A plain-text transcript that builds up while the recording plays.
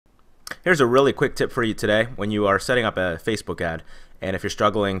Here's a really quick tip for you today when you are setting up a Facebook ad, and if you're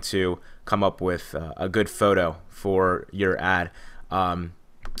struggling to come up with a good photo for your ad. The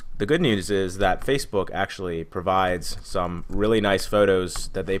good news is that Facebook actually provides some really nice photos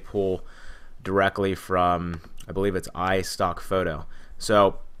that they pull directly from, I believe it's iStock Photo.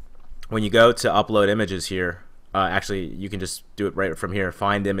 So when you go to upload images here, actually you can just do it right from here,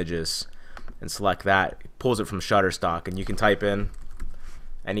 find images, and select that. It pulls it from Shutterstock, and you can type in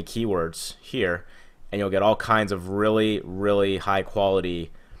any keywords here, and you'll get all kinds of really high quality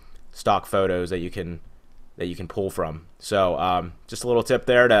stock photos that you can pull from. So just a little tip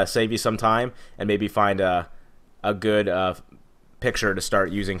there to save you some time and maybe find a good picture to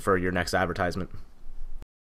start using for your next advertisement.